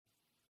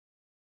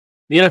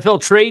The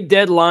NFL trade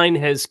deadline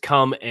has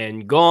come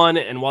and gone,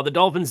 and while the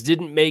Dolphins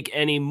didn't make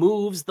any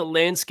moves, the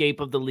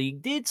landscape of the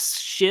league did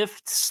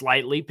shift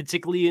slightly,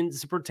 particularly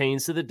as it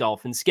pertains to the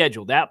Dolphins'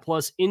 schedule. That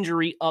plus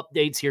injury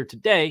updates here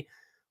today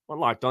on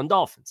Locked On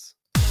Dolphins.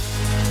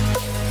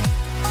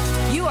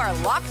 You are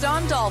Locked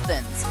On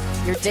Dolphins,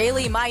 your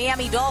daily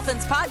Miami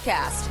Dolphins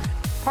podcast,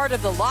 part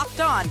of the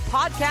Locked On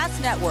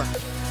Podcast Network,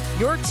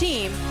 your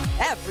team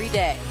every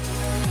day.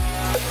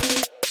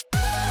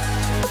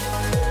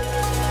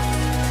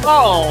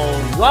 All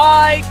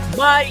right,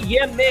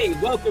 Miami.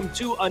 Welcome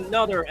to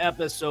another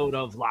episode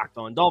of Locked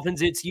On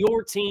Dolphins. It's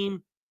your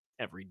team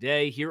every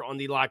day here on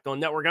the Locked On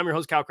Network. I'm your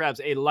host, Kyle Krabs,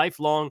 a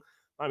lifelong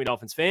Miami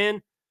Dolphins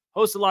fan,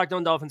 host of Locked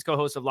On Dolphins,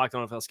 co-host of Locked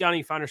On NFL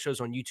Scouting. Find our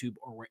shows on YouTube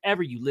or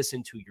wherever you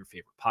listen to your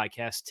favorite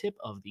podcast. Tip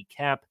of the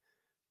cap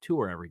to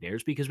our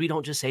everydayers, because we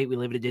don't just say it, we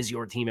live it. It is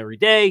your team every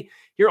day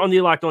here on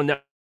the Locked On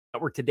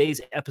Network. Today's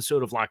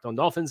episode of Locked On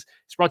Dolphins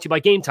is brought to you by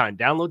Game Time.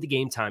 Download the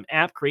Game Time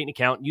app, create an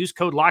account, use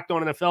code Locked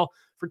On NFL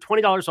for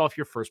 $20 off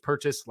your first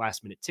purchase.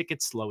 Last minute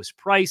tickets, lowest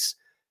price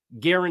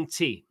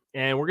guarantee.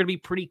 And we're going to be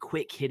pretty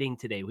quick hitting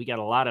today. We got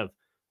a lot of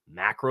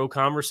macro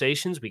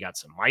conversations. We got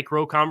some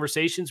micro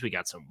conversations. We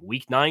got some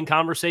week 9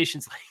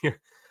 conversations.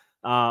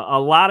 a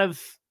lot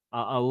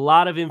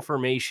of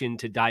information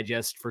to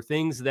digest for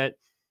things that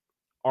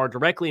are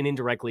directly and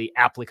indirectly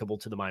applicable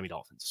to the Miami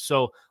Dolphins.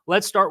 So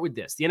let's start with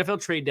this. The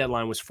NFL trade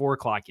deadline was 4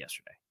 o'clock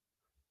yesterday.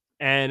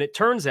 And it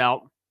turns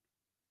out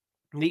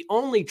the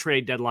only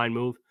trade deadline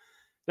move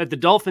that the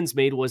Dolphins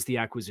made was the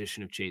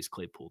acquisition of Chase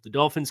Claypool. The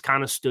Dolphins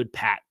kind of stood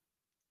pat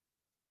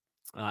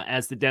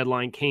as the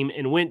deadline came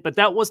and went, but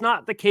that was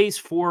not the case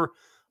for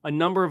a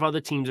number of other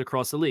teams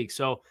across the league.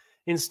 So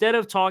instead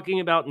of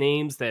talking about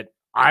names that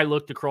I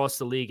looked across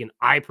the league and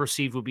I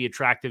perceived would be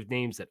attractive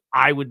names that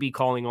I would be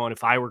calling on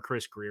if I were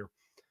Chris Greer,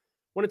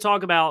 I want to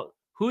talk about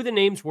who the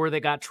names were that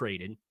got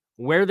traded,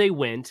 where they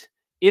went,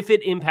 if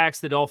it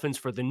impacts the Dolphins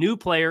for the new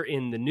player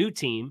in the new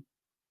team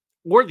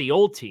or the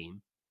old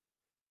team,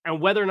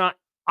 and whether or not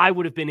I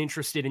would have been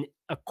interested in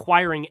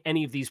acquiring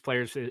any of these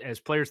players as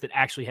players that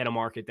actually had a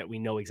market that we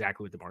know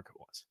exactly what the market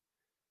was.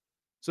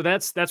 So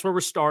that's where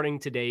we're starting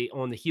today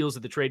on the heels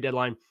of the trade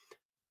deadline.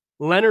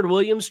 Leonard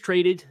Williams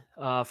traded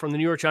from the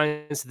New York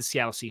Giants to the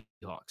Seattle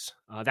Seahawks.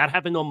 That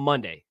happened on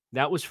Monday.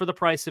 That was for the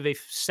price of a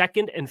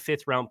 2nd and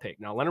 5th round pick.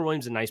 Now, Leonard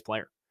Williams is a nice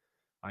player.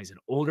 He's an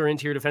older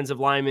interior defensive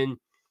lineman.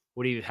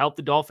 Would he help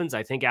the Dolphins?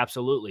 I think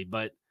absolutely,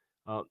 but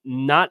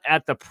not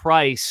at the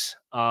price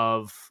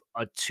of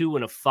a 2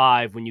 and a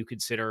 5 when you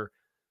consider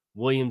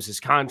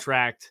Williams'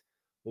 contract,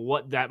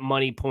 what that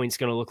money point's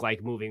going to look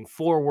like moving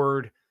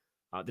forward.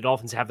 The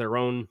Dolphins have their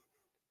own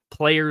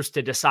players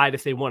to decide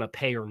if they want to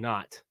pay or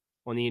not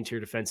on the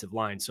interior defensive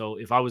line. So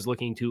if I was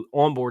looking to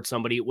onboard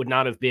somebody, it would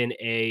not have been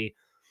a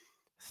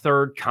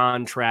 3rd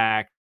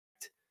contract,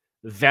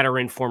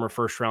 veteran, former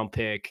 1st-round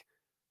pick,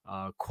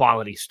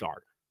 quality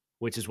start,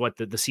 which is what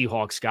the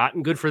Seahawks got.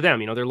 And good for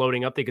them. You know, they're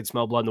loading up. They could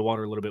smell blood in the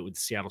water a little bit with the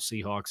Seattle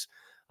Seahawks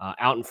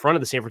out in front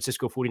of the San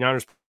Francisco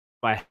 49ers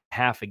by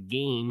half a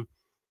game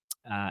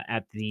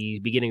at the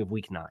beginning of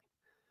week 9.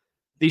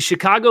 The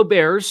Chicago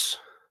Bears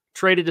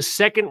traded a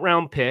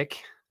 2nd-round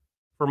pick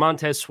for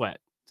Montez Sweat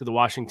to the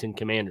Washington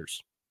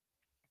Commanders.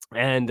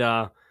 And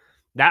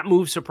that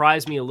move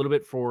surprised me a little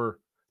bit for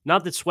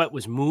not that Sweat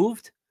was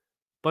moved,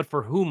 but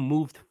for who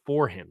moved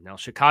for him. Now,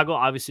 Chicago,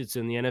 obviously, it's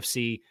in the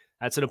NFC.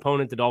 That's an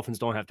opponent the Dolphins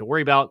don't have to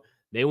worry about.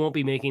 They won't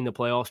be making the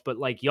playoffs. But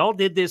like y'all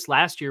did this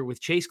last year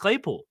with Chase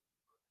Claypool.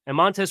 And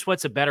Montez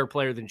Sweat's a better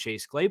player than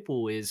Chase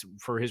Claypool is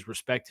for his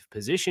respective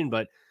position.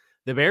 But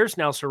the Bears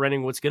now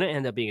surrendering what's going to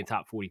end up being a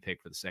top 40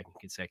 pick for the 2nd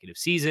consecutive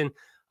season.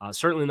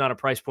 Certainly not a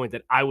price point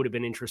that I would have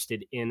been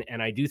interested in.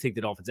 And I do think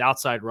the Dolphins'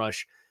 outside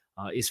rush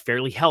is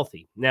fairly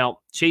healthy. Now,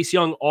 Chase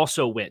Young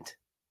also went.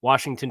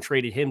 Washington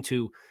traded him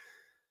to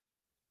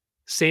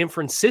San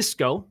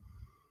Francisco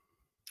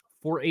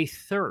for a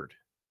 3rd.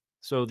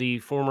 So the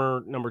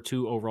former number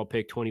 2 overall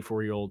pick,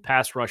 24-year-old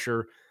pass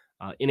rusher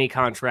in a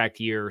contract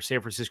year. San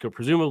Francisco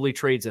presumably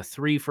trades a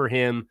 3 for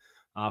him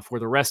for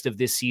the rest of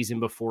this season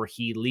before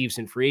he leaves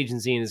in free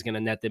agency and is going to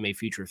net them a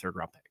future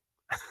 3rd-round pick.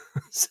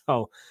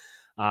 So,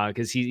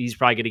 because he's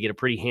probably going to get a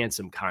pretty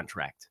handsome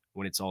contract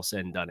when it's all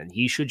said and done. And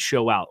he should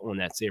show out on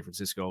that San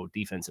Francisco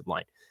defensive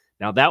line.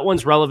 Now, that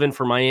one's relevant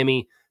for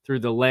Miami through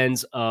the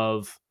lens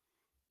of,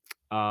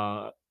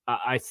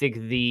 I think,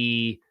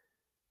 the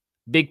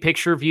big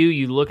picture view.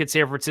 You look at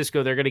San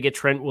Francisco, they're going to get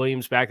Trent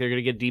Williams back. They're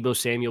going to get Deebo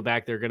Samuel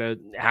back. They're going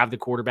to have the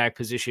quarterback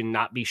position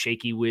not be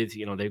shaky with,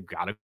 they've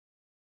got a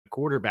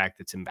quarterback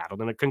that's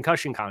embattled in a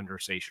concussion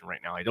conversation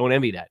right now. I don't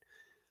envy that.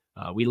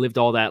 We lived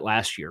all that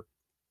last year.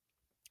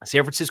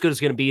 San Francisco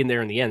is going to be in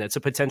there in the end. That's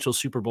a potential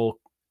Super Bowl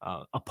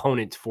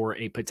opponent for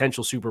a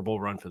potential Super Bowl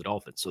run for the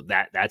Dolphins. So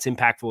that's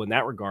impactful in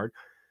that regard.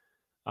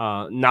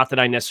 Not that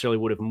I necessarily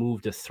would have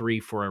moved a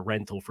 3 for a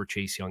rental for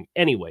Chase Young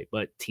anyway,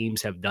 but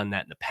teams have done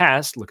that in the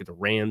past. Look at the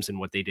Rams and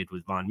what they did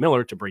with Von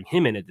Miller to bring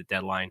him in at the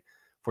deadline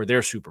for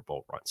their Super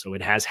Bowl run. So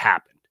it has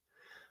happened.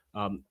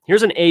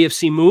 Here's an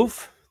AFC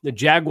move. The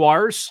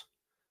Jaguars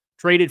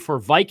traded for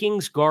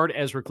Vikings guard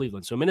Ezra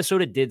Cleveland. So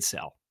Minnesota did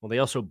sell. Well, they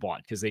also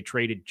bought because they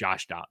traded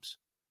Josh Dobbs.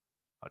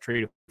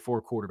 Traded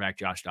for quarterback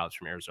Josh Dobbs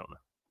from Arizona.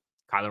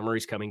 Kyler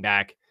Murray's coming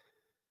back.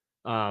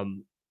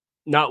 Would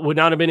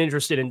not have been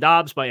interested in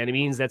Dobbs by any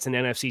means. That's an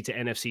NFC to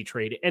NFC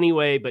trade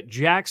anyway. But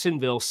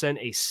Jacksonville sent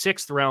a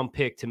 6th-round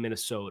pick to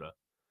Minnesota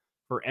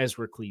for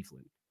Ezra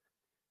Cleveland.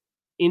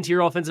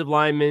 Interior offensive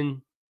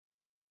lineman,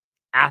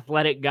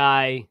 athletic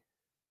guy,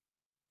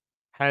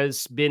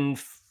 has been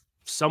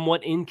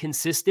somewhat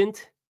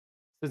inconsistent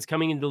since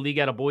coming into the league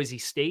out of Boise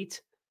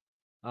State.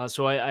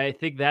 So I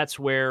think that's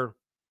where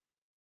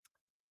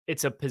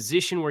it's a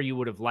position where you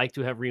would have liked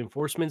to have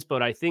reinforcements,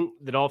 but I think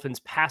the Dolphins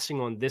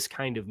passing on this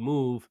kind of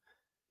move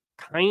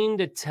kind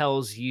of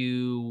tells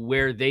you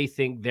where they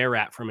think they're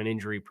at from an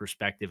injury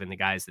perspective and the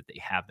guys that they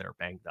have that are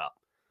banged up.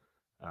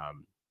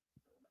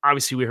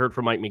 Obviously, we heard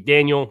from Mike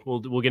McDaniel.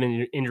 We'll get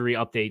into injury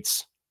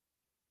updates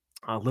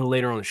a little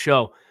later on the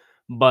show.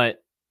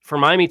 But for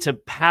Miami to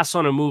pass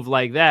on a move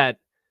like that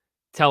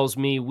tells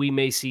me we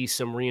may see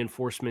some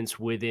reinforcements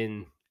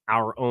within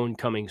our own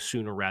coming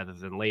sooner rather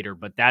than later.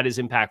 But that is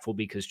impactful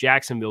because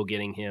Jacksonville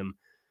getting him,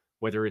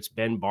 whether it's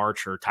Ben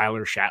Barch or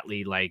Tyler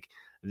Shatley, like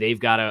they've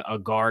got a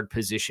guard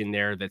position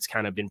there that's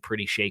kind of been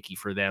pretty shaky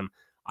for them.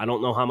 I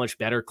don't know how much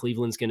better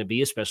Cleveland's going to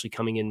be, especially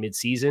coming in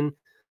midseason.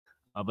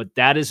 But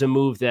that is a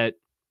move that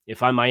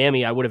if I'm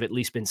Miami, I would have at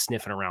least been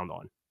sniffing around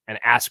on and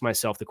ask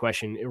myself the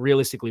question,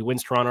 realistically,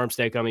 when's Teron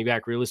Armstead coming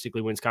back?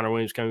 Realistically, when's Connor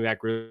Williams coming back?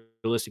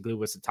 Realistically,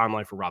 what's the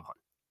timeline for Rob Hunt?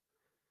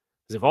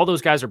 Because if all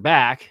those guys are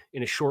back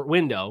in a short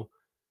window,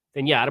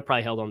 then yeah, I'd have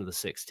probably held on to the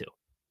 6 too.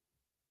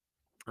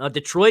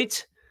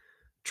 Detroit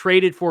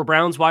traded for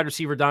Browns wide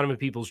receiver Donovan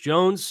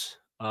Peoples-Jones.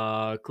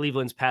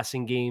 Cleveland's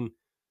passing game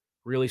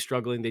really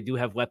struggling. They do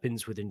have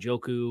weapons with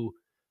Njoku,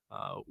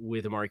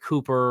 with Amari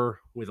Cooper,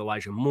 with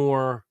Elijah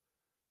Moore.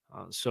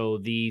 So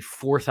the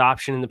 4th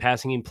option in the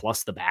passing game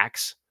plus the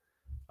backs.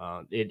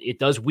 It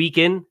does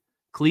weaken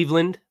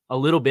Cleveland a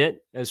little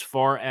bit as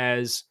far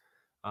as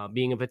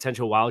being a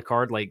potential wild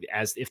card. Like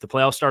as if the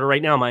playoffs started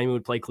right now, Miami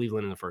would play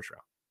Cleveland in the first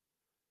round.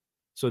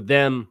 So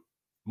them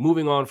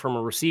moving on from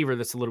a receiver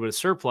that's a little bit of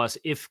surplus,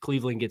 if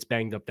Cleveland gets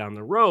banged up down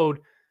the road,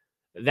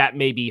 that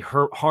may be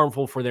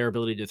harmful for their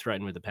ability to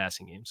threaten with the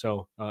passing game.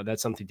 So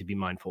that's something to be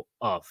mindful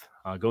of,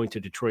 going to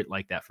Detroit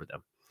like that for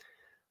them.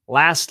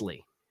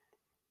 Lastly,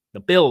 the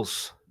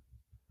Bills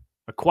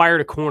acquired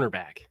a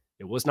cornerback.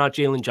 It was not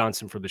Jalen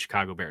Johnson for the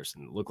Chicago Bears,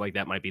 and it looked like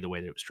that might be the way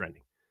that it was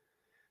trending.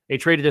 They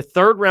traded a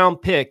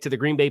 3rd-round pick to the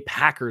Green Bay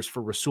Packers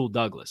for Rasul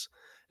Douglas.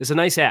 It's a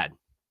nice ad.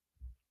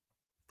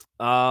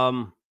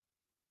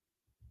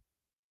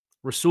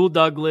 Rasul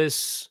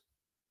Douglas,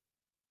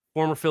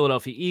 former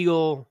Philadelphia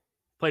Eagle,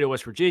 played at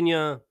West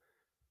Virginia,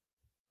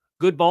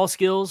 good ball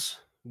skills,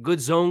 good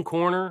zone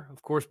corner.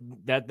 Of course,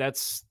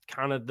 that's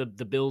kind of the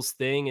Bills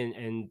thing.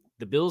 And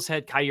the Bills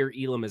had Kaiir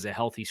Elam as a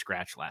healthy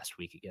scratch last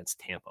week against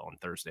Tampa on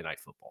Thursday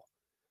Night Football.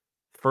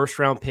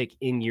 1st-round pick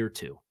in year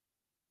 2.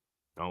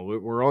 Now,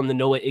 we're on the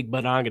Noah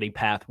Igbenogany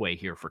pathway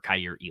here for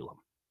Kaiir Elam.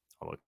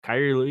 Although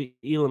Kaiir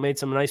Elam made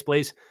some nice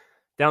plays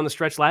down the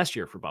stretch last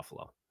year for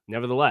Buffalo.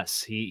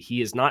 Nevertheless,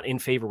 he is not in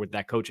favor with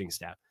that coaching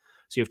staff.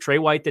 So you have Trey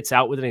White that's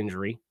out with an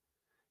injury.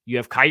 You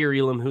have Kaiir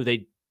Elam, who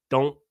they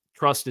don't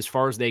trust as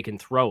far as they can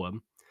throw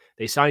him.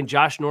 They signed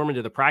Josh Norman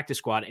to the practice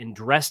squad and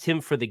dressed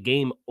him for the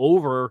game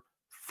over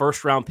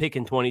 1st-round pick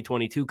in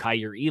 2022,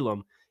 Kaiir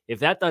Elam. If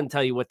that doesn't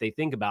tell you what they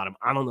think about him,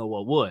 I don't know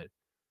what would.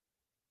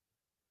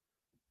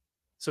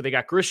 So they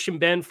got Christian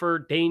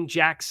Benford, Dane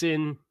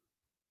Jackson.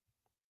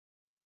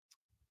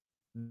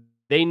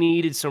 They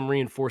needed some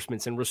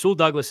reinforcements, and Rasul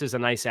Douglas is a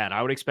nice add.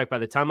 I would expect by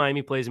the time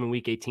Miami plays him in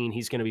Week 18,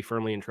 he's going to be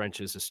firmly entrenched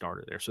as a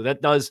starter there. So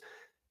that does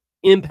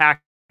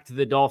impact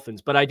the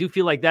Dolphins, but I do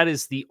feel like that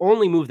is the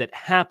only move that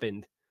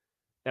happened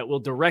that will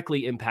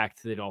directly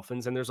impact the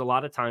Dolphins, and there's a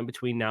lot of time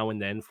between now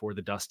and then for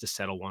the dust to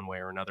settle one way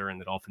or another, and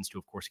the Dolphins to,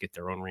 of course, get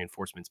their own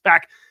reinforcements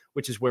back,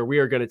 which is where we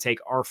are going to take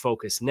our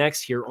focus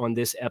next here on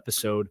this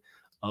episode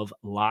of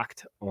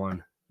Locked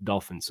on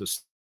Dolphins. So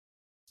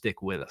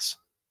stick with us.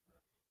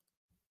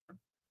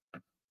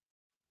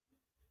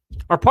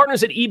 Our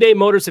partners at eBay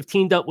Motors have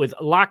teamed up with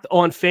Locked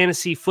On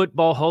Fantasy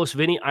Football host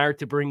Vinny Iyer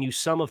to bring you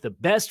some of the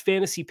best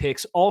fantasy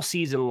picks all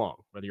season long.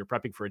 Whether you're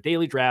prepping for a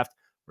daily draft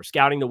or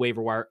scouting the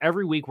waiver wire,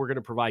 every week we're going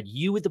to provide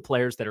you with the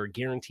players that are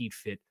guaranteed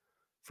fit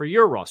for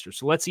your roster.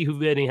 So let's see who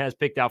Vinny has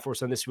picked out for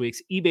us on this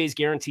week's eBay's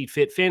Guaranteed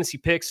Fit Fantasy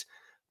Picks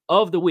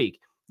of the Week.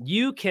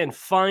 You can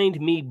find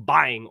me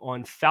buying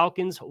on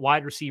Falcons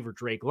wide receiver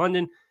Drake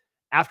London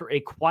after a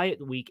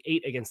quiet Week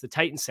 8 against the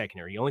Titans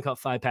secondary. He only caught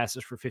 5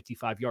 passes for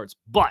 55 yards,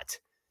 but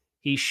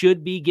he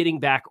should be getting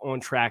back on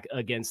track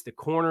against the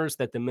corners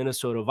that the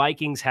Minnesota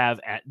Vikings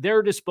have at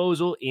their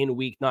disposal in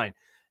Week 9.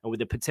 And with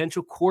the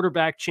potential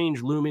quarterback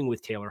change looming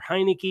with Taylor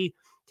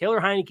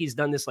Heineke's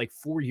done this like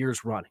 4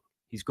 years running.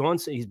 He's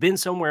been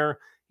somewhere.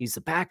 He's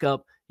the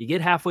backup. You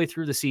get halfway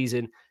through the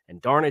season,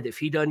 and darn it, if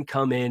he doesn't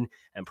come in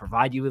and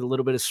provide you with a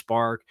little bit of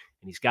spark,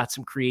 and he's got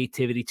some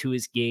creativity to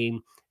his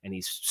game, and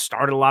he's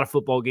started a lot of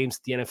football games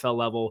at the NFL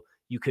level,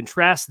 You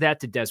contrast that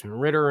to Desmond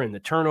Ridder and the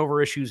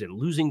turnover issues and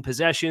losing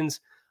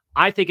possessions.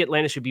 I think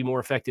Atlanta should be more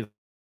effective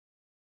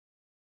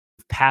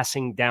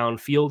passing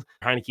downfield,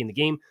 Heineke in the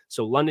game.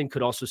 So London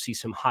could also see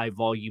some high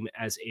volume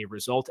as a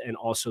result and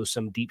also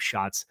some deep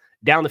shots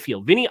down the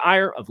field. Vinny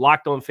Iyer of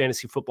Locked On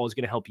Fantasy Football is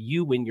going to help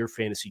you win your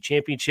fantasy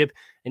championship.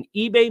 And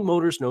eBay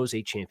Motors knows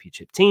a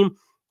championship team.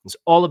 It's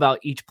all about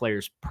each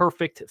player's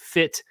perfect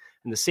fit.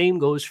 And the same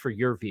goes for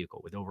your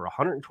vehicle. With over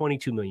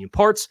 122 million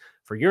parts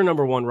for your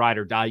number one ride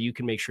or die, you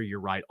can make sure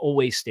your ride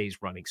always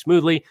stays running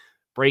smoothly.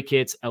 Brake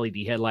kits,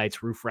 LED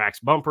headlights, roof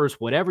racks, bumpers,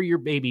 whatever your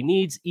baby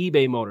needs,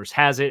 eBay Motors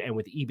has it. And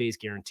with eBay's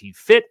guaranteed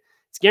fit,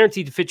 it's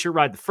guaranteed to fit your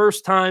ride the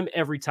first time,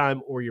 every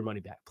time, or your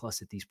money back.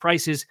 Plus, at these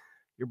prices,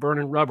 you're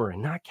burning rubber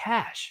and not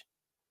cash.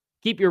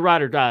 Keep your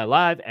ride or die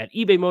alive at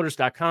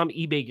ebaymotors.com.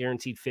 eBay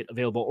guaranteed fit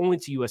available only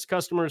to U.S.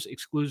 customers.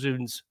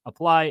 Exclusions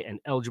apply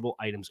and eligible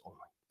items only.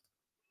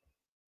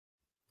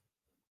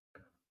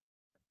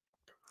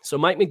 So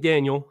Mike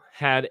McDaniel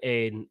had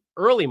an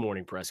early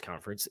morning press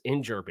conference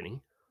in Germany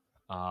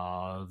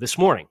this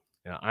morning.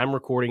 I'm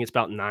recording. It's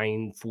about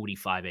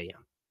 9:45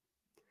 a.m.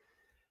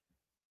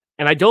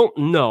 And I don't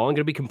know, I'm going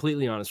to be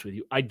completely honest with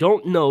you. I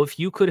don't know if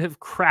you could have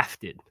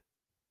crafted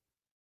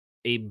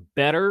a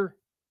better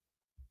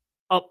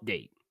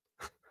update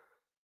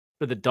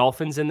for the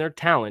Dolphins and their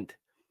talent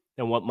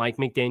than what Mike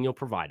McDaniel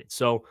provided.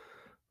 So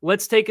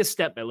let's take a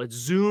step back. Let's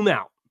zoom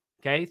out.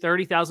 Okay,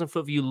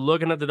 30,000-foot view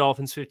looking at the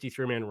Dolphins'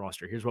 53-man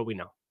roster. Here's what we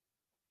know.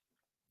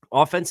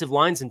 Offensive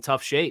line's in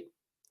tough shape.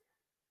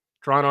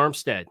 Tron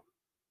Armstead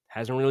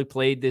hasn't really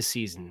played this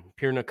season.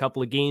 Appeared in a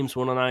couple of games,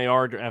 one on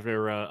IR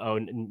after a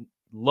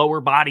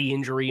lower body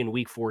injury in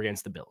week 4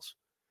 against the Bills.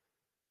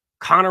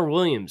 Connor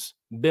Williams,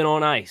 been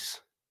on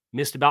ice.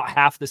 Missed about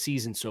half the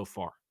season so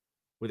far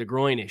with a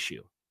groin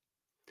issue.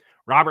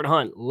 Robert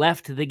Hunt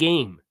left the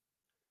game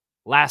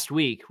last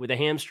week with a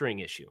hamstring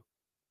issue.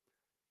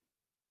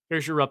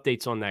 Here's your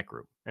updates on that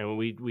group. And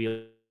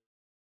we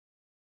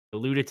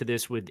alluded to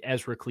this with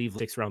Ezra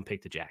Cleveland, 6th-round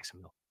pick to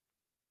Jacksonville.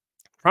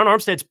 Ron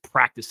Armstead's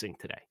practicing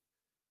today.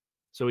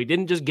 So he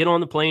didn't just get on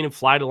the plane and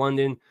fly to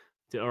London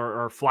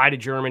or fly to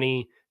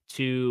Germany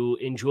to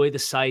enjoy the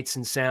sights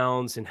and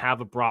sounds and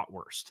have a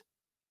bratwurst.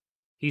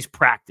 He's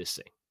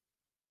practicing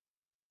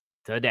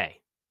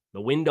today.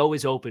 The window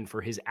is open for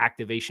his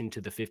activation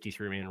to the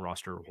 53-man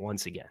roster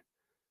once again.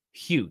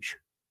 Huge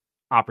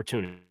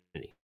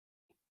opportunity.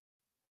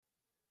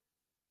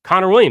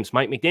 Connor Williams,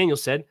 Mike McDaniel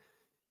said,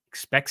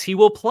 expects he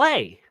will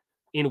play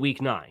in week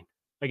 9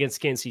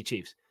 against Kansas City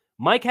Chiefs.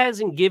 Mike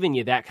hasn't given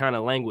you that kind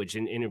of language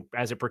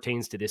as it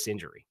pertains to this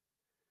injury.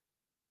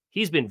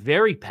 He's been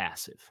very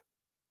passive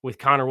with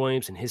Connor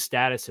Williams and his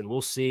status, and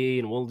we'll see,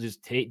 and we'll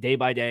just take day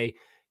by day.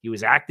 He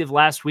was active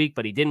last week,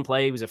 but he didn't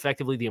play. He was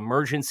effectively the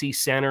emergency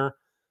center,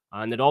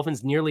 and the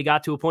Dolphins nearly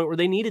got to a point where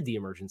they needed the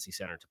emergency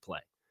center to play,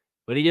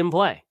 but he didn't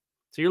play.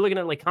 So you're looking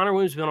at like Connor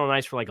Williams has been on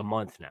ice for like a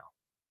month now.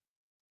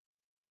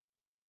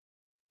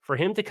 For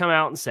him to come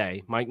out and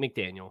say, Mike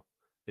McDaniel,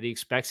 that he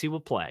expects he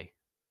will play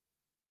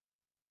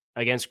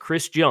against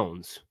Chris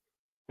Jones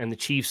and the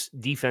Chiefs'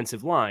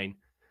 defensive line,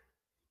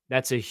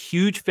 that's a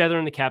huge feather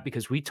in the cap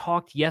because we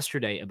talked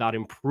yesterday about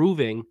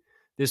improving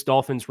this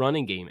Dolphins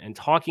running game and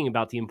talking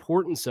about the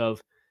importance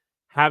of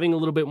having a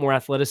little bit more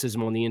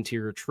athleticism on the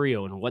interior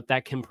trio and what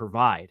that can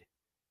provide.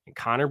 And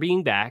Connor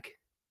being back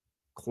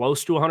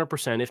close to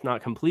 100%, if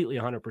not completely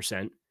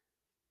 100%,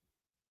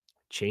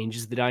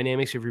 changes the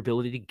dynamics of your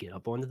ability to get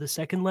up onto the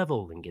second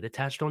level and get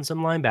attached on some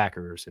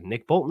linebackers. And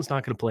Nick Bolton's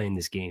not going to play in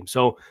this game.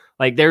 So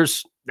like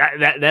there's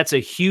that's a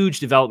huge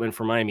development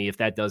for Miami if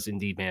that does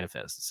indeed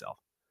manifest itself.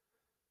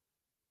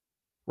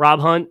 Rob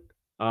Hunt,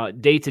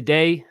 day to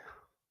day,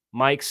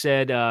 Mike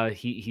said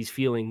he's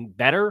feeling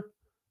better,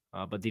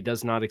 but he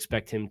does not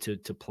expect him to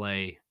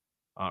play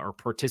or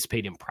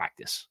participate in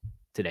practice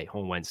today,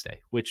 on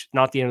Wednesday, which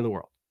not the end of the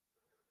world.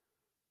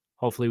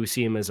 Hopefully we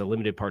see him as a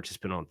limited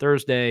participant on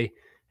Thursday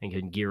and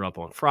can gear up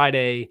on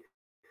Friday.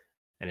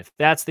 And if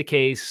that's the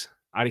case,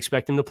 I'd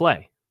expect him to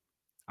play.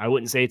 I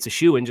wouldn't say it's a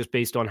shoo-in just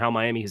based on how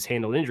Miami has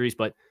handled injuries,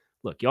 but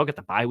look, y'all get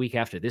the bye week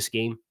after this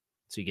game,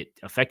 so you get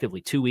effectively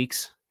 2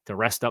 weeks to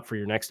rest up for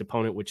your next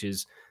opponent, which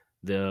is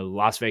the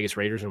Las Vegas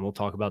Raiders, and we'll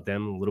talk about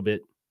them a little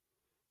bit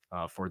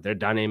for their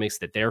dynamics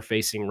that they're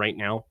facing right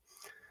now.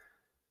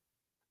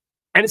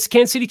 And it's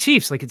Kansas City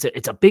Chiefs. Like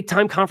it's a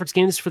big-time conference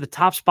game. This is for the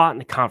top spot in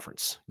the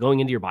conference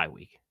going into your bye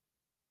week.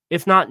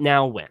 If not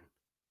now, when?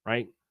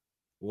 Right?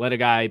 Let a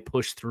guy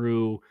push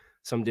through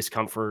some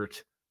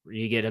discomfort.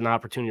 You get an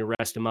opportunity to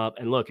rest him up.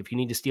 And look, if you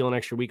need to steal an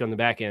extra week on the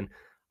back end,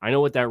 I know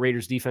what that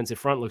Raiders defensive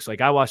front looks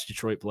like. I watched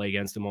Detroit play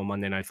against them on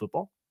Monday Night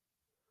Football.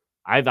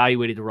 I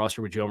evaluated the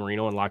roster with Joe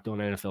Marino and Locked On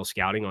NFL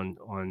Scouting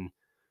on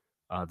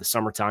the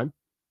summertime.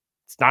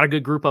 It's not a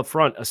good group up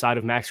front aside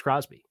of Max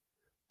Crosby.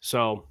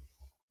 So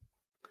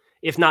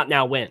if not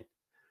now, when?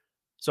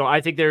 So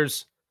I think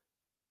there's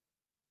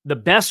the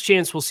best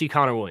chance we'll see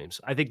Connor Williams.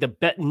 I think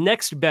the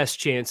next best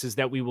chance is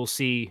that we will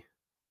see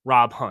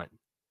Rob Hunt.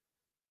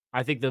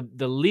 I think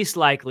the least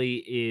likely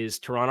is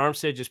Teron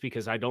Armstead, just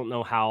because I don't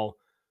know how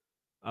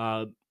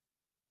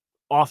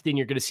often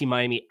you're going to see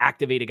Miami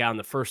activate a guy on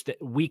the first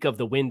week of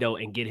the window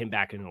and get him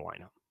back into the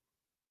lineup.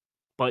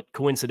 But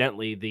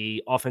coincidentally,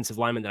 the offensive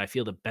lineman that I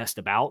feel the best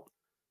about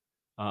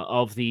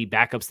of the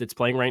backups that's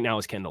playing right now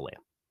is Kendall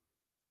Lamb.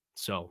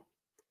 So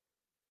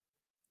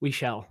we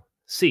shall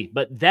see.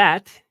 But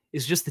that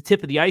is just the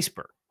tip of the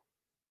iceberg.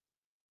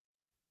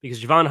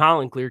 Because Javon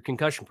Holland cleared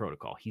concussion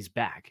protocol. He's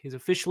back. He's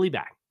officially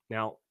back.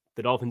 Now,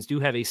 the Dolphins do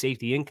have a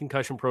safety in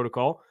concussion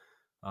protocol.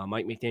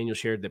 Mike McDaniel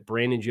shared that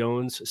Brandon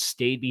Jones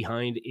stayed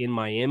behind in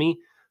Miami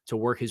to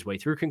work his way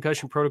through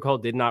concussion protocol,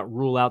 did not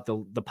rule out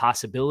the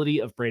possibility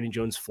of Brandon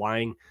Jones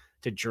flying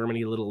to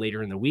Germany a little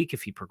later in the week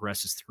if he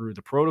progresses through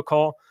the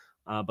protocol.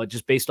 But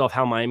just based off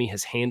how Miami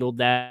has handled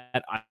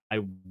that, I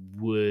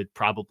would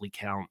probably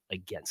count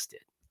against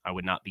it. I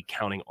would not be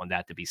counting on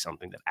that to be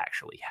something that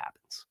actually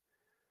happens.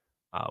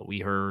 We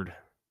heard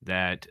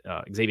that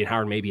Xavier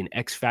Howard may be an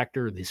X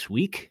factor this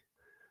week.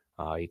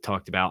 He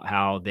talked about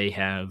how they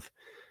have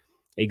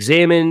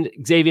examined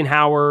Xavier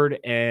Howard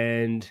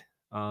and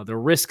the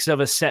risks of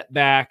a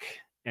setback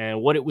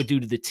and what it would do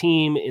to the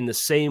team in the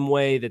same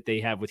way that they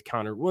have with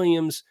Connor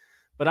Williams.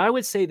 But I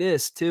would say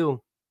this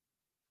too.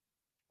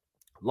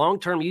 Long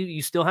term,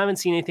 you still haven't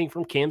seen anything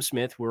from Cam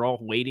Smith. We're all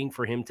waiting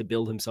for him to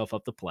build himself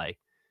up to play.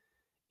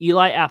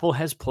 Eli Apple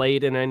has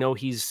played, and I know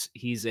he's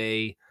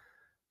a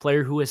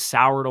player who has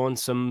soured on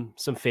some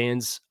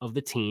fans of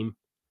the team,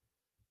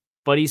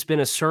 but he's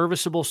been a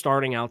serviceable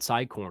starting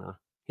outside corner.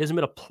 He hasn't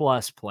been a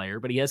plus player,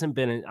 but he hasn't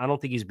been, I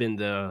don't think he's been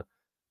the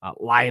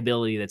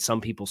liability that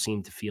some people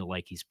seem to feel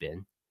like he's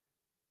been.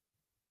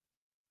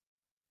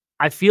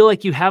 I feel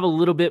like you have a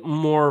little bit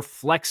more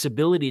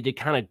flexibility to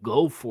kind of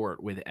go for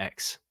it with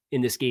X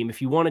in this game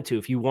if you wanted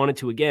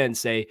to, again,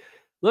 say,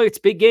 look, it's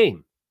a big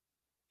game.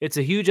 It's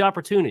a huge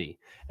opportunity.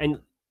 And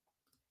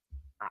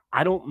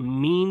I don't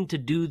mean to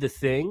do the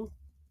thing,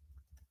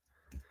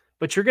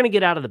 but you're going to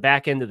get out of the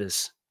back end of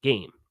this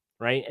game,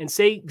 right? And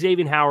say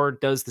Xavier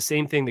Howard does the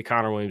same thing that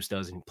Connor Williams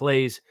does and he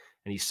plays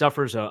and he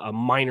suffers a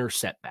minor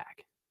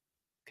setback.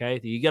 Okay,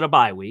 you get a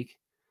bye week.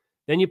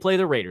 Then you play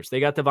the Raiders.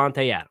 They got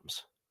Devontae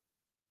Adams.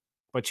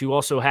 But you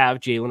also have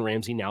Jalen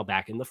Ramsey now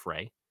back in the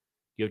fray.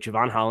 You have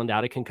Javon Holland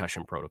out of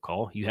concussion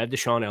protocol. You have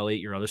Deshaun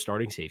Elliott, your other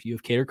starting safety. You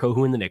have Kader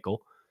Kohu in the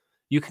nickel.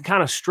 You can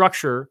kind of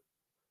structure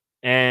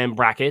and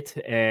bracket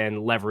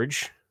and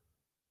leverage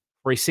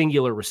for a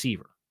singular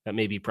receiver that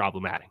may be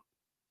problematic.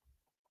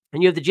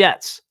 And you have the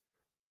Jets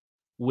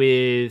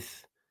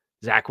with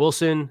Zach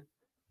Wilson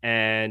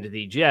and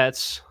the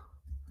Jets.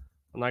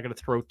 I'm not going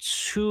to throw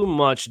too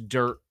much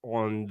dirt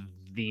on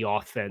the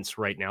offense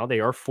right now. They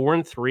are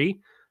 4-3.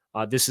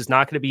 This is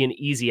not going to be an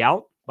easy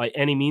out by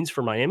any means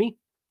for Miami.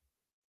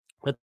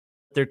 But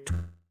they're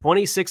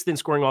 26th in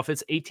scoring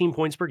offense, 18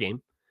 points per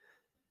game.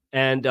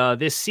 And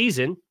this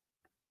season,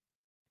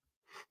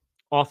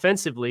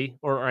 offensively,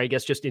 or I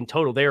guess just in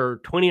total, they are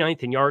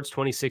 29th in yards,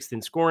 26th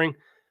in scoring.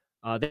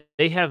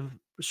 They have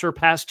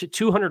surpassed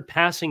 200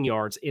 passing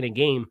yards in a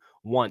game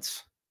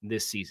once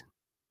this season.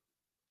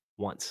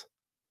 Once.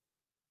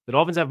 The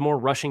Dolphins have more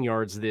rushing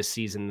yards this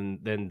season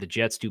than the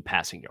Jets do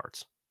passing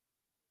yards.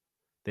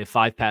 They have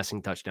 5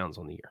 passing touchdowns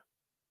on the year.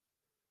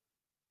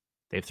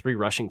 They have 3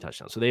 rushing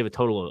touchdowns. So they have a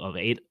total of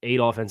 8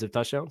 offensive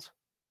touchdowns,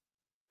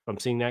 if I'm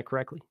seeing that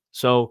correctly.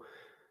 So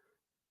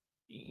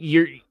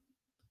you're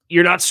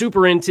not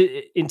super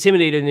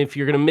intimidated. And if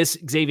you're going to miss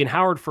Xavier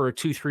Howard for a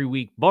 2-3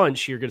 week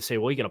bunch, you're going to say,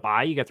 well, you got to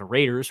buy. You got the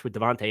Raiders with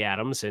Devontae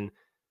Adams. And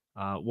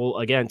we'll,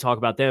 again, talk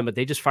about them. But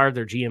they just fired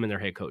their GM and their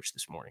head coach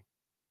this morning.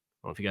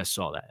 I don't know if you guys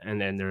saw that. And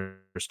then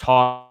there's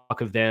talk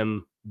of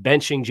them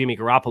benching Jimmy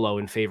Garoppolo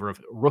in favor of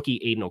rookie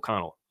Aiden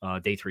O'Connell,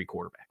 day 3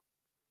 quarterback.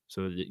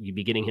 So you'd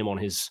be getting him on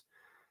his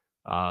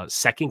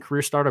second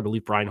career start. I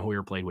believe Brian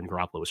Hoyer played when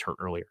Garoppolo was hurt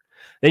earlier.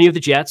 Then you have the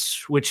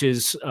Jets, which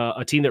is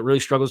a team that really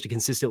struggles to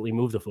consistently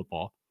move the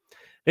football.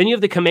 Then you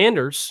have the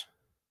Commanders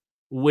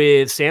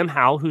with Sam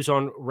Howell, who's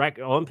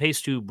on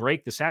pace to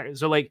break the sack.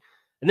 So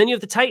and then you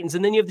have the Titans,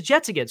 and then you have the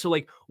Jets again. So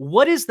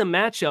what is the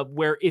matchup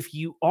where if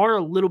you are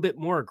a little bit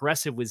more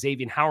aggressive with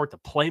Xavier Howard to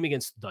play him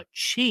against the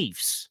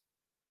Chiefs,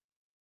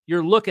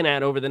 you're looking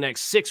at over the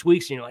next 6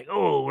 weeks, and you're like,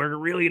 oh, we're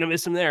really going to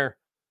miss him there.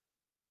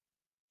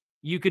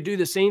 You could do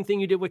the same thing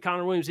you did with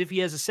Connor Williams if he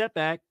has a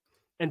setback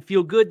and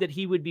feel good that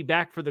he would be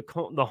back for the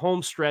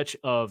home stretch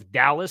of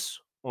Dallas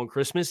on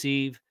Christmas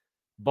Eve,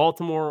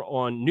 Baltimore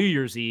on New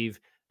Year's Eve,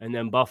 and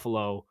then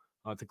Buffalo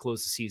to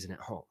close the season at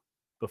home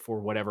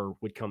before whatever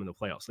would come in the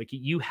playoffs.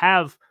 You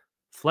have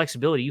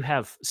flexibility. You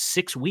have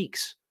 6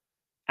 weeks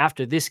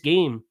after this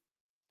game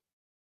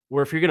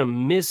where if you're going to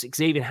miss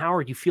Xavier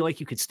Howard, you feel like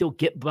you could still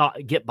get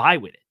by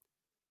with it.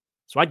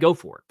 So I'd go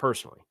for it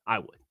personally. I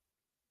would.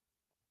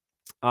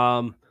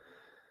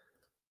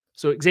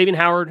 So Xavier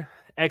Howard,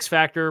 X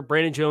factor.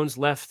 Brandon Jones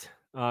left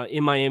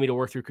in Miami to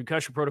work through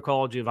concussion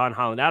protocol. Javon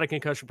Holland out of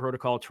concussion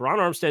protocol. Teron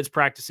Armstead's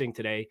practicing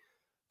today.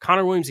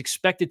 Connor Williams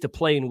expected to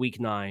play in week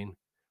 9.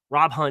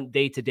 Rob Hunt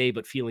day to day,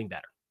 but feeling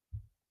better.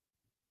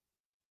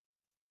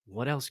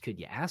 What else could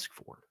you ask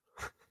for?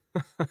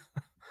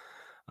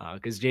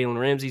 Because Jalen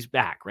Ramsey's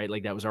back, right?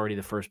 That was already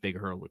the first big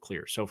hurdle to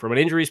clear. So from an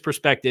injuries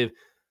perspective,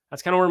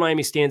 That's kind of where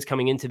Miami stands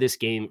coming into this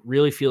game.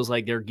 Really feels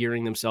like they're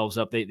gearing themselves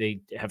up. They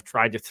have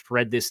tried to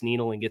thread this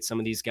needle and get some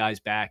of these guys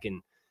back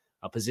and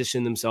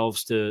position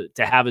themselves to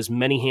have as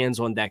many hands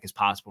on deck as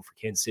possible for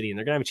Kansas City, and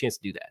they're going to have a chance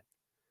to do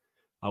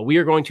that. We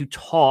are going to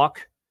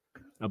talk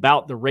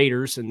about the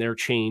Raiders and their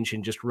change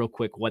and just real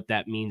quick what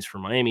that means for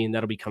Miami, and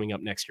that'll be coming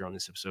up next year on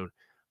this episode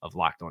of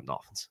Locked On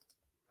Dolphins.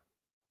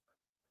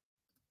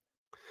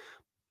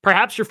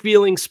 Perhaps you're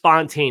feeling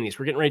spontaneous.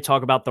 We're getting ready to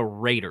talk about the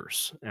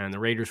Raiders, and the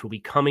Raiders will be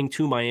coming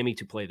to Miami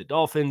to play the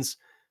Dolphins.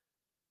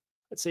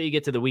 Let's say you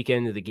get to the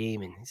weekend of the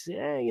game and you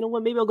say, you know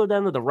what, maybe I'll go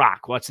down to the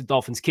Rock, watch the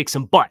Dolphins kick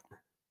some butt.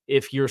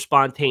 If you're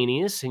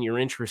spontaneous and you're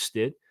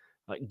interested,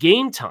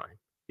 Game Time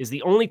is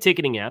the only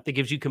ticketing app that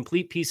gives you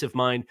complete peace of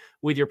mind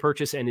with your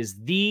purchase and is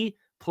the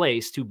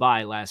place to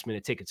buy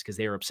last-minute tickets because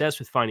they are obsessed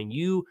with finding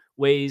you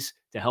ways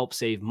to help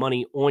save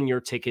money on your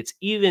tickets,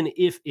 even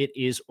if it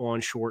is on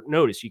short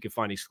notice. You can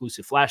find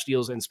exclusive flash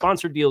deals and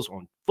sponsored deals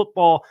on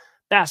football,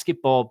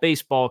 basketball,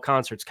 baseball,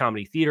 concerts,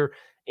 comedy, theater,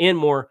 and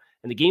more.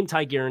 And the Game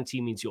Time guarantee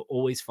means you'll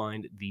always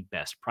find the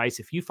best price.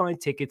 If you find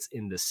tickets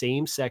in the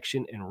same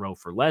section and row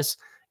for less,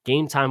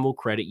 Game Time will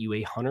credit you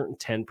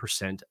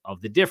 110%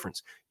 of the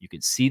difference. You can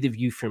see the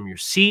view from your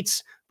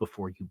seats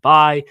before you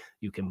buy.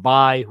 You can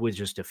buy with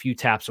just a few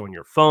taps on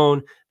your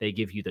phone. They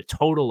give you the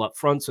total up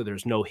front, so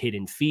there's no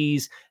hidden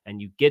fees,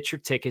 and you get your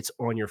tickets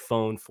on your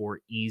phone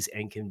for ease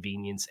and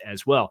convenience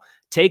as well.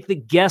 Take the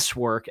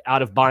guesswork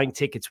out of buying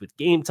tickets with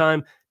Game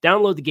Time.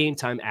 Download the Game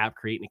Time app,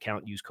 create an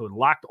account, use code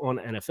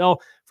LOCKEDONNFL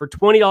for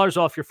 $20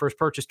 off your first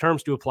purchase.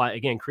 Terms do apply.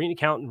 Again, create an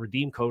account and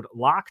redeem code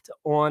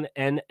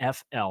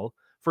LOCKEDONNFL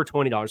for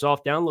 $20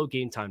 off. Download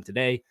Game Time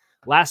today.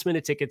 Last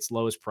minute tickets,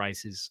 lowest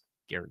prices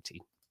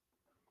guaranteed.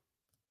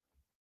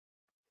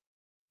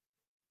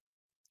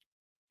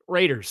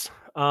 Raiders.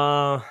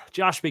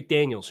 Josh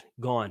McDaniels,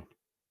 gone.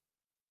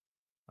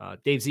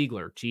 Dave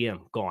Ziegler, GM,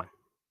 gone.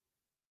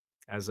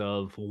 As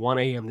of 1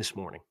 a.m. this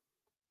morning.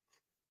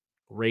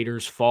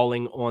 Raiders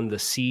falling on the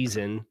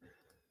season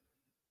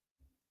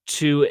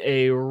to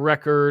a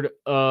record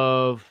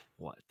of,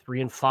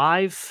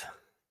 3-5?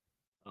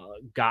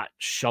 Got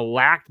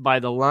shellacked by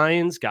the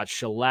Lions, got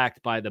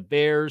shellacked by the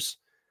Bears.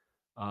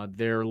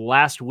 Their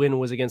last win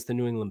was against the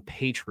New England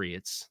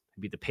Patriots.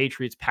 They beat the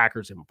Patriots,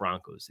 Packers, and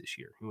Broncos this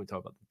year. We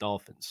talk about the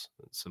Dolphins,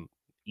 some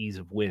ease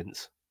of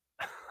wins.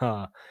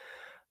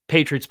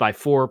 Patriots by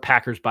 4,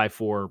 Packers by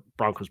 4,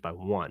 Broncos by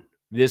 1.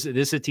 This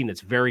is a team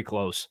that's very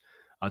close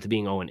to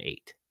being 0-8.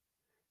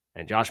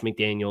 And Josh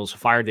McDaniels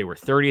fired. They were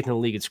 30th in the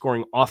league in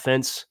scoring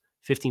offense,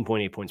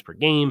 15.8 points per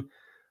game.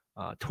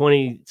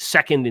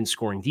 22nd in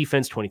scoring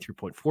defense,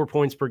 23.4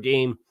 points per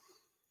game.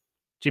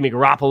 Jimmy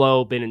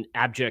Garoppolo, been an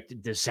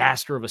abject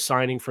disaster of a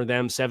signing for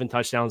them. 7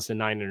 touchdowns to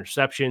 9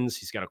 interceptions.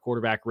 He's got a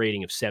quarterback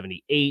rating of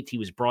 78. He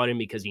was brought in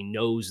because he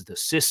knows the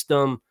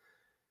system.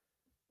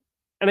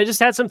 And I just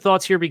had some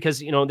thoughts here because,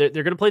 they're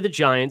going to play the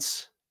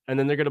Giants, and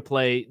then they're going to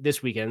play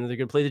this weekend, and they're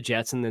going to play the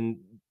Jets, and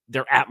then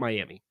they're at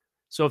Miami.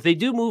 So if they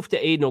do move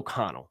to Aiden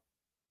O'Connell,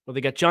 well,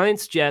 they got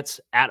Giants, Jets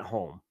at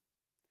home.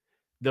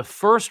 The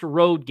first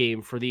road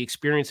game for the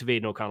experience of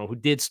Aiden O'Connell, who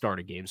did start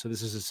a game, so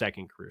this is his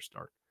second career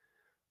start,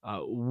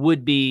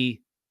 would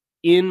be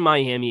in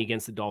Miami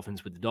against the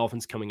Dolphins, with the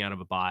Dolphins coming out of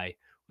a bye,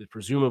 with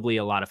presumably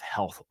a lot of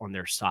health on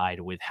their side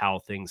with how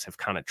things have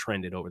kind of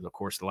trended over the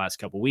course of the last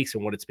couple of weeks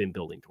and what it's been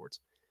building towards.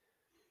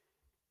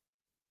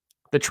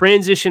 The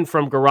transition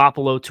from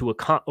Garoppolo to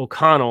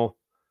O'Connell,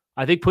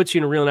 I think, puts you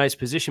in a real nice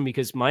position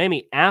because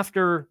Miami,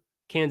 after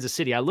Kansas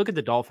City, I look at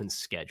the Dolphins'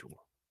 schedule.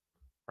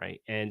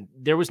 Right. And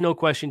there was no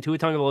question Tua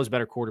Tagovailoa is a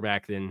better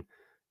quarterback than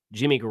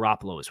Jimmy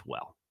Garoppolo as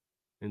well,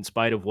 in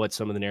spite of what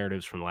some of the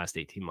narratives from the last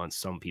 18 months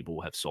some people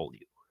have sold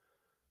you.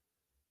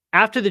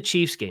 After the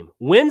Chiefs game,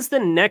 when's the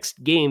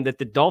next game that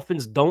the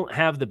Dolphins don't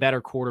have the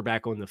better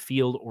quarterback on the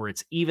field or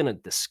it's even a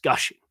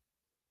discussion?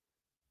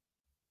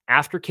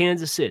 After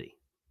Kansas City.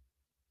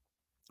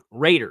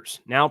 Raiders,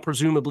 now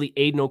presumably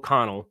Aiden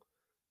O'Connell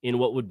in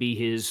what would be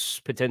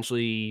his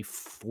potentially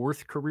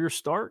 4th career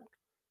start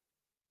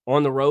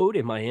on the road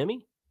in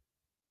Miami.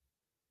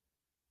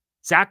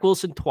 Zach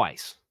Wilson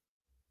twice.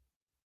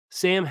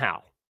 Sam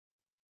Howell.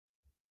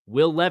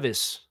 Will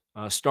Levis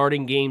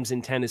starting games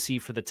in Tennessee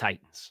for the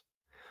Titans.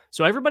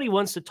 So everybody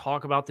wants to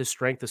talk about this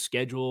strength of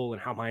schedule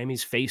and how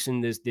Miami's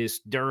facing this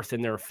dearth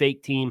and they're a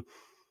fake team.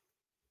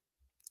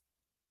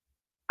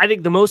 I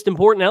think the most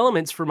important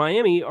elements for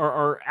Miami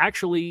are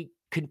actually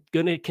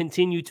going to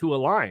continue to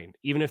align,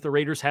 even if the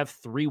Raiders have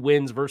 3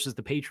 wins versus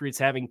the Patriots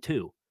having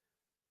 2.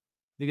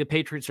 I think the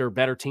Patriots are a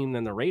better team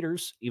than the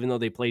Raiders, even though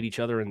they played each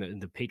other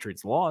and the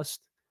Patriots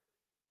lost.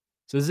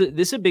 So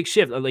this is a big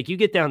shift. Like, you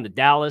get down to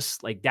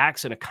Dallas, like,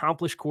 Dak's an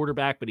accomplished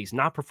quarterback, but he's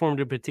not performed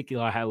at a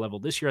particular high level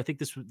this year. I think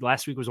this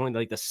last week was only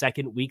like the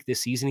 2nd week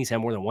this season he's had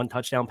more than 1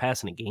 touchdown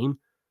pass in a game.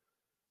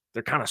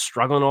 They're kind of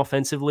struggling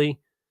offensively.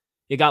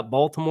 You got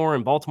Baltimore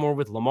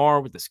with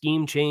Lamar with the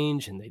scheme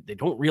change, and they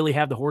don't really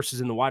have the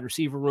horses in the wide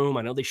receiver room.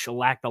 I know they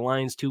shellacked the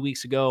Lions 2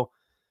 weeks ago.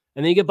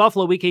 And then you get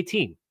Buffalo week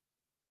 18.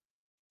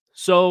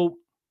 So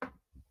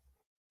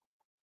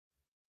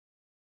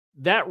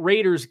that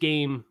Raiders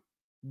game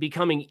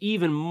becoming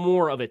even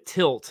more of a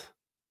tilt,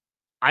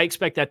 I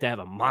expect that to have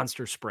a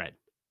monster spread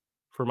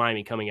for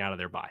Miami coming out of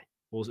their bye.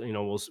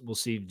 We'll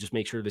see. Just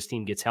make sure this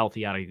team gets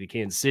healthy out of the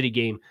Kansas City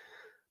game.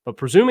 But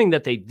presuming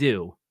that they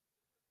do,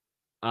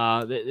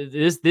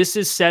 this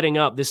is setting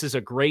up. This is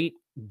a great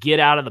get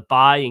out of the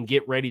bye and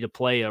get ready to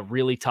play a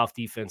really tough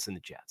defense in the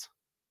Jets.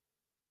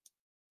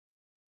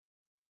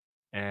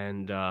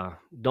 And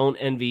don't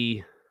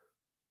envy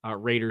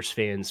Raiders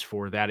fans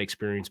for that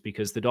experience,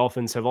 because the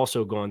Dolphins have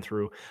also gone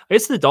through. I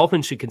guess the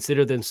Dolphins should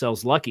consider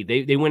themselves lucky.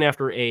 They went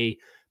after a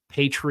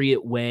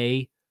Patriot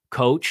way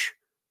coach,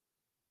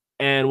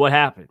 and what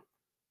happened?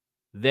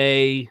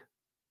 They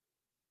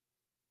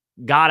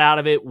got out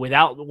of it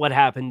without what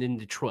happened in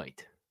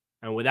Detroit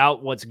and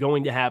without what's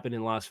going to happen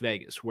in Las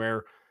Vegas,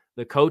 where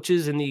the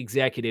coaches and the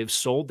executives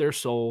sold their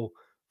soul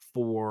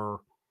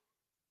for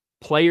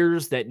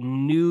players that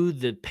knew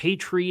the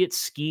Patriot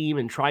scheme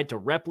and tried to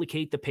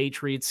replicate the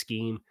Patriot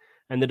scheme.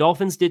 And the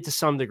Dolphins did to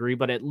some degree,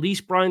 but at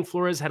least Brian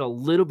Flores had a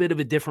little bit of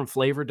a different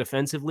flavor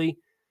defensively,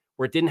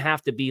 where it didn't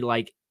have to be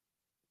like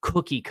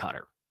cookie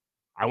cutter.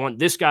 I want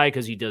this guy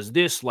because he does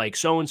this like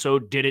so-and-so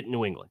did it in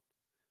New England.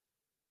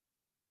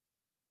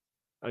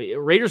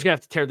 Raiders going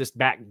to have to tear this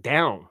back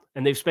down,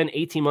 and they've spent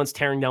 18 months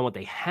tearing down what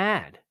they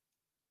had.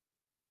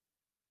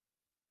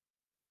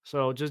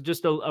 So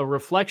just a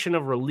reflection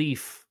of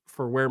relief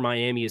for where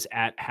Miami is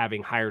at,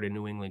 having hired a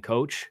New England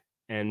coach.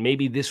 And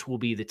maybe this will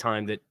be the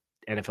time that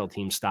NFL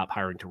teams stop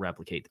hiring to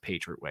replicate the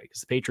Patriot way, because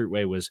the Patriot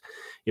way was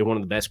one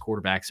of the best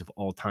quarterbacks of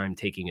all time,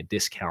 taking a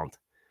discount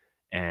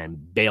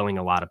and bailing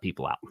a lot of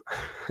people out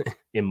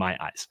in my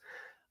eyes.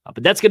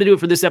 But that's going to do it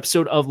for this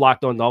episode of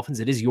Locked On Dolphins.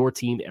 It is your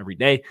team every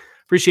day.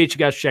 Appreciate you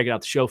guys checking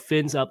out the show.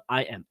 Fins up.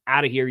 I am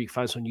out of here. You can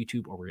find us on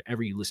YouTube or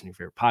wherever you listen to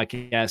your favorite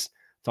podcast.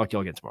 Talk to you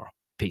all again tomorrow.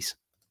 Peace.